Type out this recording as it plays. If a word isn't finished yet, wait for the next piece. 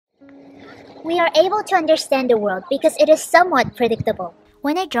We are able to understand the world because it is somewhat predictable.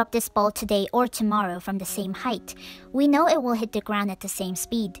 When I drop this ball today or tomorrow from the same height, we know it will hit the ground at the same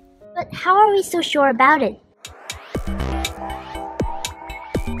speed. But how are we so sure about it?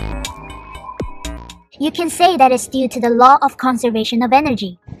 You can say that is due to the law of conservation of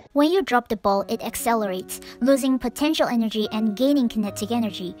energy. When you drop the ball, it accelerates, losing potential energy and gaining kinetic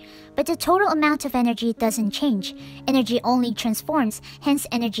energy. But the total amount of energy doesn't change. Energy only transforms, hence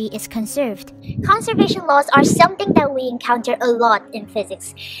energy is conserved. Conservation laws are something that we encounter a lot in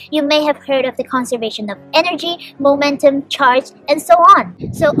physics. You may have heard of the conservation of energy, momentum, charge, and so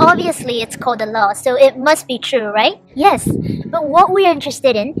on. So obviously it's called a law, so it must be true, right? Yes, but what we're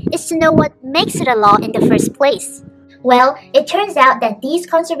interested in is to know what makes it a law in the first place. Well, it turns out that these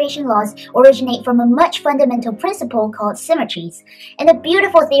conservation laws originate from a much fundamental principle called symmetries, and a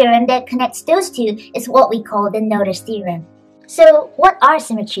beautiful theorem that connects those two is what we call the Noether's theorem. So, what are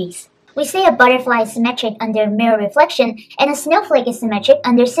symmetries? We say a butterfly is symmetric under mirror reflection, and a snowflake is symmetric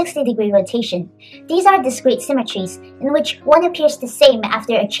under 60-degree rotation. These are discrete symmetries, in which one appears the same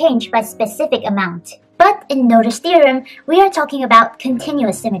after a change by specific amount. But in Noether's theorem, we are talking about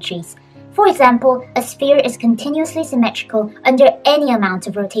continuous symmetries. For example, a sphere is continuously symmetrical under any amount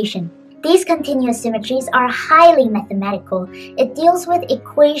of rotation. These continuous symmetries are highly mathematical. It deals with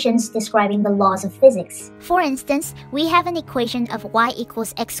equations describing the laws of physics. For instance, we have an equation of y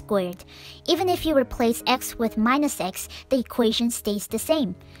equals x squared. Even if you replace x with minus x, the equation stays the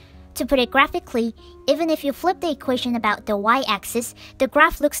same. To put it graphically, even if you flip the equation about the y-axis, the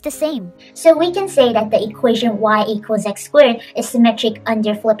graph looks the same. So we can say that the equation y equals x squared is symmetric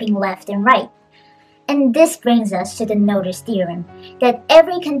under flipping left and right. And this brings us to the Noether's theorem, that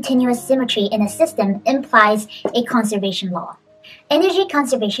every continuous symmetry in a system implies a conservation law. Energy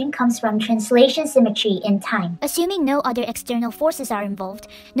conservation comes from translation symmetry in time. Assuming no other external forces are involved,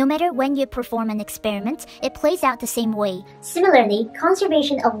 no matter when you perform an experiment, it plays out the same way. Similarly,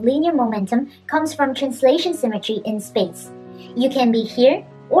 conservation of linear momentum comes from translation symmetry in space. You can be here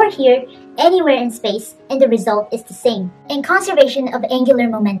or here, anywhere in space, and the result is the same. And conservation of angular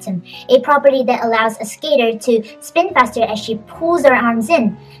momentum, a property that allows a skater to spin faster as she pulls her arms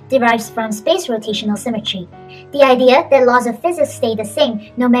in, derives from space rotational symmetry. The idea that laws of physics stay the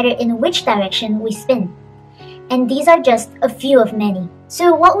same no matter in which direction we spin. And these are just a few of many.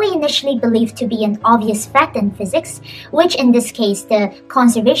 So what we initially believed to be an obvious fact in physics, which in this case the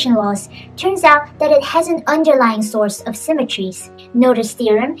conservation laws, turns out that it has an underlying source of symmetries. Noether's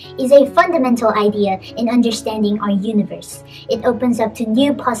theorem is a fundamental idea in understanding our universe. It opens up to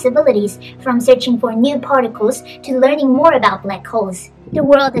new possibilities, from searching for new particles to learning more about black holes. The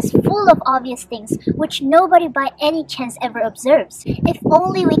world is full of obvious things which nobody by any chance ever observes. If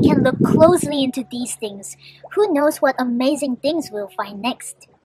only we can look closely into these things, who knows what amazing things we'll find next.